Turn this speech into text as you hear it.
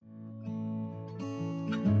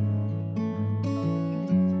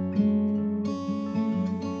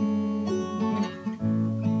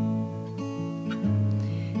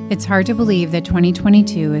It's hard to believe that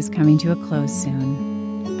 2022 is coming to a close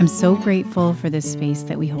soon. I'm so grateful for this space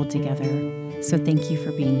that we hold together, so thank you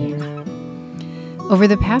for being here. Over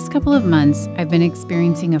the past couple of months, I've been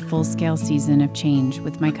experiencing a full-scale season of change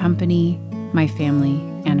with my company, my family,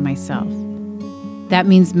 and myself. That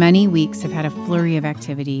means many weeks have had a flurry of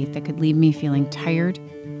activity that could leave me feeling tired,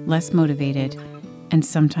 less motivated, and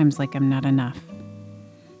sometimes like I'm not enough.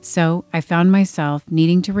 So I found myself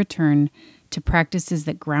needing to return to practices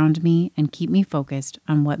that ground me and keep me focused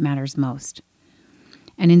on what matters most.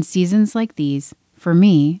 And in seasons like these, for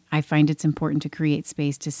me, I find it's important to create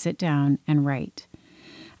space to sit down and write.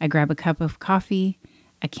 I grab a cup of coffee,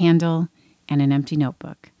 a candle, and an empty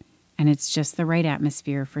notebook, and it's just the right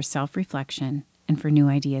atmosphere for self-reflection and for new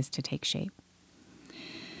ideas to take shape.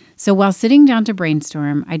 So while sitting down to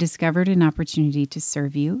brainstorm, I discovered an opportunity to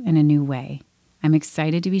serve you in a new way. I'm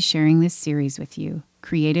excited to be sharing this series with you,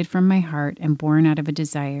 created from my heart and born out of a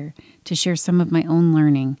desire to share some of my own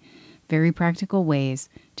learning, very practical ways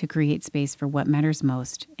to create space for what matters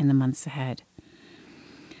most in the months ahead.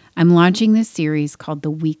 I'm launching this series called the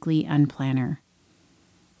Weekly Unplanner,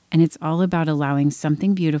 and it's all about allowing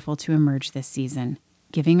something beautiful to emerge this season,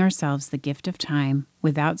 giving ourselves the gift of time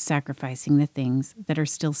without sacrificing the things that are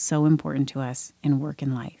still so important to us in work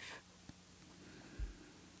and life.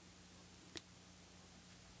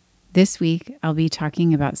 This week, I'll be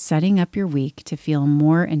talking about setting up your week to feel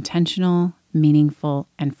more intentional, meaningful,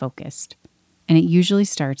 and focused. And it usually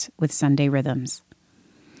starts with Sunday rhythms.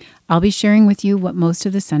 I'll be sharing with you what most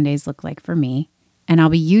of the Sundays look like for me, and I'll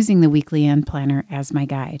be using the Weekly Unplanner as my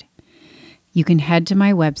guide. You can head to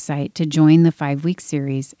my website to join the 5-week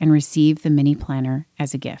series and receive the mini planner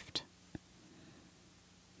as a gift.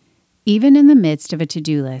 Even in the midst of a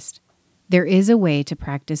to-do list, there is a way to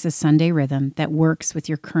practice a Sunday rhythm that works with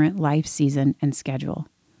your current life season and schedule.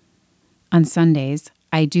 On Sundays,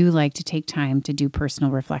 I do like to take time to do personal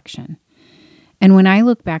reflection. And when I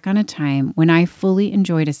look back on a time when I fully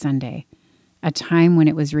enjoyed a Sunday, a time when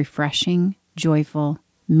it was refreshing, joyful,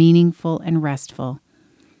 meaningful, and restful,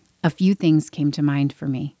 a few things came to mind for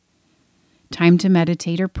me. Time to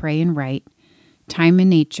meditate or pray and write, time in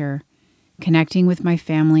nature, connecting with my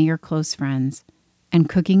family or close friends, and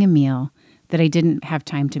cooking a meal that I didn't have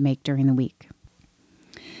time to make during the week.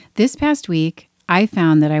 This past week, I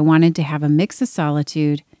found that I wanted to have a mix of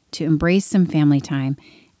solitude, to embrace some family time,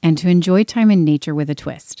 and to enjoy time in nature with a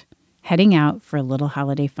twist, heading out for a little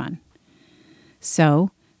holiday fun.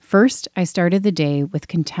 So, first, I started the day with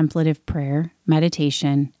contemplative prayer,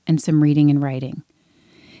 meditation, and some reading and writing.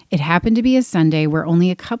 It happened to be a Sunday where only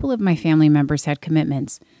a couple of my family members had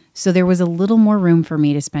commitments, so there was a little more room for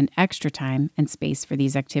me to spend extra time and space for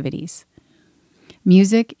these activities.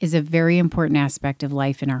 Music is a very important aspect of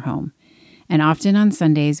life in our home, and often on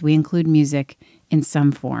Sundays we include music in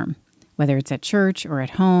some form, whether it's at church or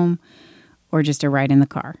at home or just a ride in the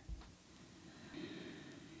car.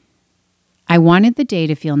 I wanted the day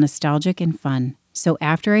to feel nostalgic and fun, so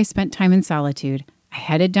after I spent time in solitude, I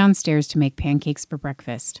headed downstairs to make pancakes for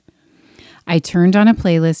breakfast. I turned on a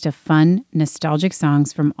playlist of fun, nostalgic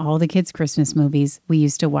songs from all the kids' Christmas movies we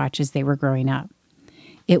used to watch as they were growing up.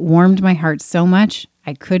 It warmed my heart so much,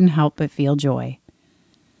 I couldn't help but feel joy.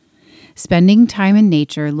 Spending time in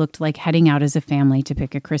nature looked like heading out as a family to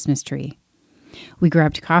pick a Christmas tree. We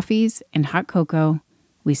grabbed coffees and hot cocoa,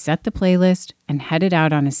 we set the playlist, and headed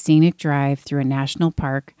out on a scenic drive through a national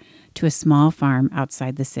park to a small farm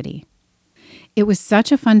outside the city. It was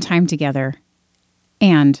such a fun time together,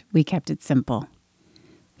 and we kept it simple.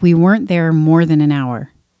 We weren't there more than an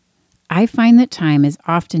hour. I find that time is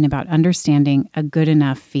often about understanding a good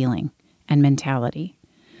enough feeling and mentality,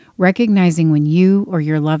 recognizing when you or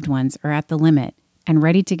your loved ones are at the limit and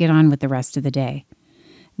ready to get on with the rest of the day.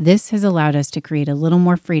 This has allowed us to create a little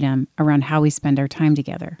more freedom around how we spend our time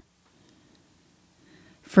together.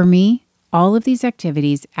 For me, all of these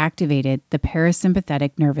activities activated the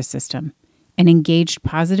parasympathetic nervous system and engaged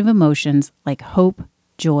positive emotions like hope,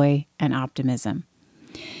 joy, and optimism.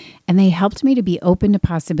 And they helped me to be open to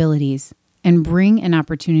possibilities and bring an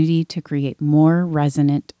opportunity to create more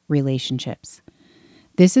resonant relationships.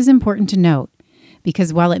 This is important to note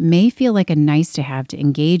because while it may feel like a nice to have to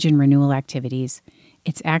engage in renewal activities,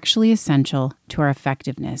 it's actually essential to our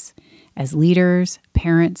effectiveness as leaders,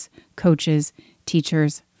 parents, coaches,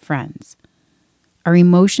 teachers, friends. Our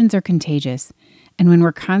emotions are contagious, and when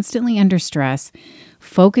we're constantly under stress,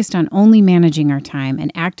 focused on only managing our time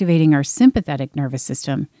and activating our sympathetic nervous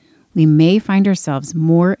system, we may find ourselves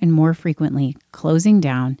more and more frequently closing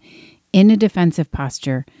down in a defensive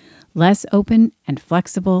posture, less open and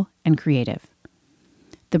flexible and creative.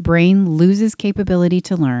 The brain loses capability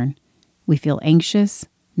to learn. We feel anxious,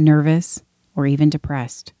 nervous, or even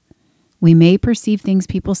depressed. We may perceive things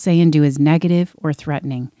people say and do as negative or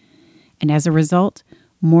threatening, and as a result,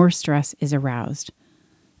 more stress is aroused.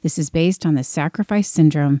 This is based on the sacrifice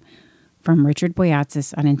syndrome from Richard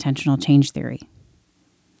Boyatzis on intentional change theory.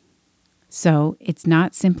 So it's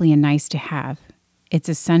not simply a nice to have. It's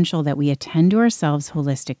essential that we attend to ourselves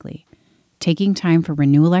holistically, taking time for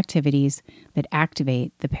renewal activities that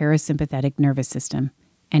activate the parasympathetic nervous system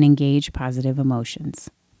and engage positive emotions.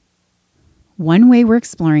 One way we're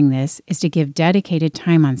exploring this is to give dedicated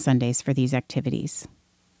time on Sundays for these activities.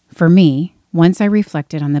 For me, once I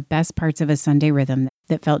reflected on the best parts of a Sunday rhythm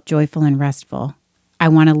that felt joyful and restful, I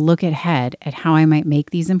want to look ahead at how I might make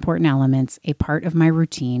these important elements a part of my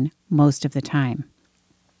routine most of the time.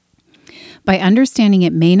 By understanding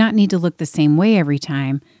it may not need to look the same way every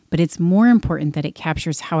time, but it's more important that it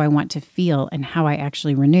captures how I want to feel and how I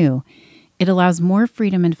actually renew, it allows more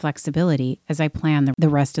freedom and flexibility as I plan the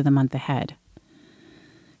rest of the month ahead.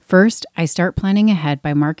 First, I start planning ahead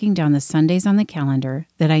by marking down the Sundays on the calendar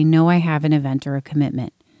that I know I have an event or a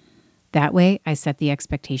commitment. That way, I set the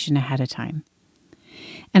expectation ahead of time.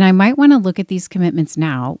 And I might want to look at these commitments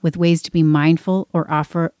now with ways to be mindful or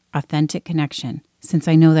offer authentic connection, since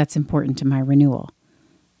I know that's important to my renewal.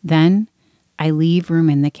 Then, I leave room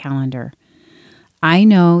in the calendar. I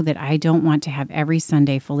know that I don't want to have every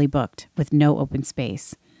Sunday fully booked with no open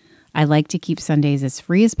space. I like to keep Sundays as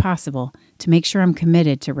free as possible to make sure I'm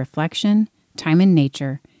committed to reflection, time in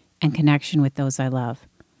nature, and connection with those I love.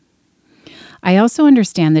 I also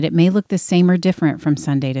understand that it may look the same or different from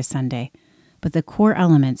Sunday to Sunday, but the core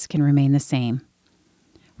elements can remain the same.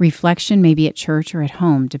 Reflection may be at church or at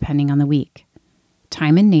home, depending on the week.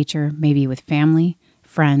 Time in nature may be with family,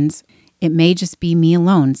 friends. It may just be me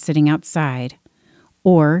alone sitting outside,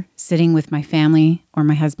 or sitting with my family or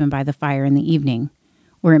my husband by the fire in the evening,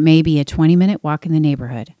 or it may be a 20-minute walk in the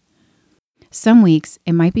neighborhood. Some weeks,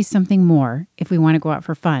 it might be something more if we want to go out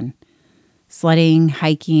for fun. Sledding,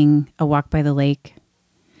 hiking, a walk by the lake.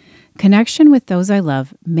 Connection with those I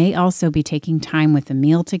love may also be taking time with a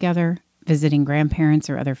meal together, visiting grandparents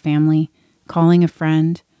or other family, calling a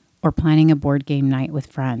friend, or planning a board game night with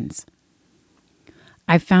friends.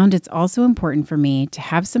 I've found it's also important for me to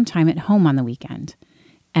have some time at home on the weekend,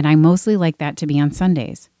 and I mostly like that to be on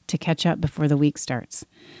Sundays, to catch up before the week starts.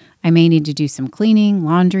 I may need to do some cleaning,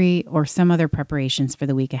 laundry, or some other preparations for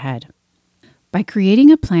the week ahead. By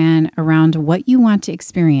creating a plan around what you want to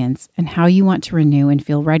experience and how you want to renew and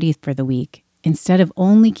feel ready for the week, instead of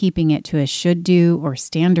only keeping it to a should-do or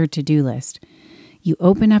standard to-do list, you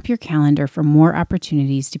open up your calendar for more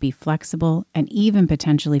opportunities to be flexible and even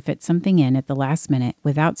potentially fit something in at the last minute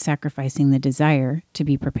without sacrificing the desire to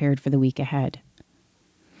be prepared for the week ahead.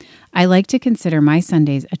 I like to consider my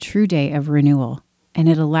Sundays a true day of renewal, and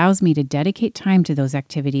it allows me to dedicate time to those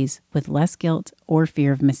activities with less guilt or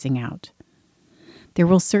fear of missing out. There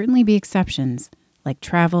will certainly be exceptions, like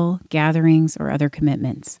travel, gatherings, or other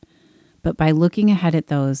commitments. But by looking ahead at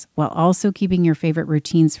those while also keeping your favorite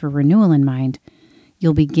routines for renewal in mind,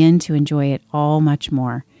 you'll begin to enjoy it all much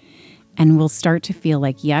more, and will start to feel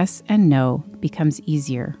like yes and no becomes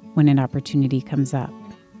easier when an opportunity comes up.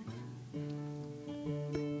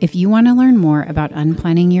 If you want to learn more about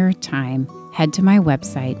unplanning your time, head to my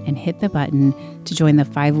website and hit the button to join the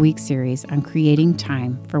 5-week series on creating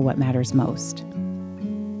time for what matters most.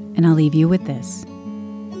 And I'll leave you with this.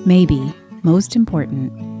 Maybe, most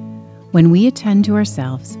important, when we attend to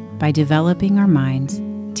ourselves by developing our minds,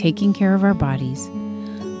 taking care of our bodies,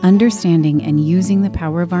 understanding and using the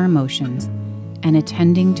power of our emotions, and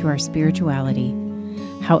attending to our spirituality,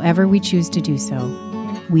 however we choose to do so,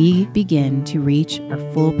 we begin to reach our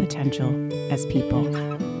full potential as people.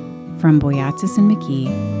 From Boyatzis and McKee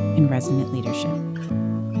in Resonant Leadership.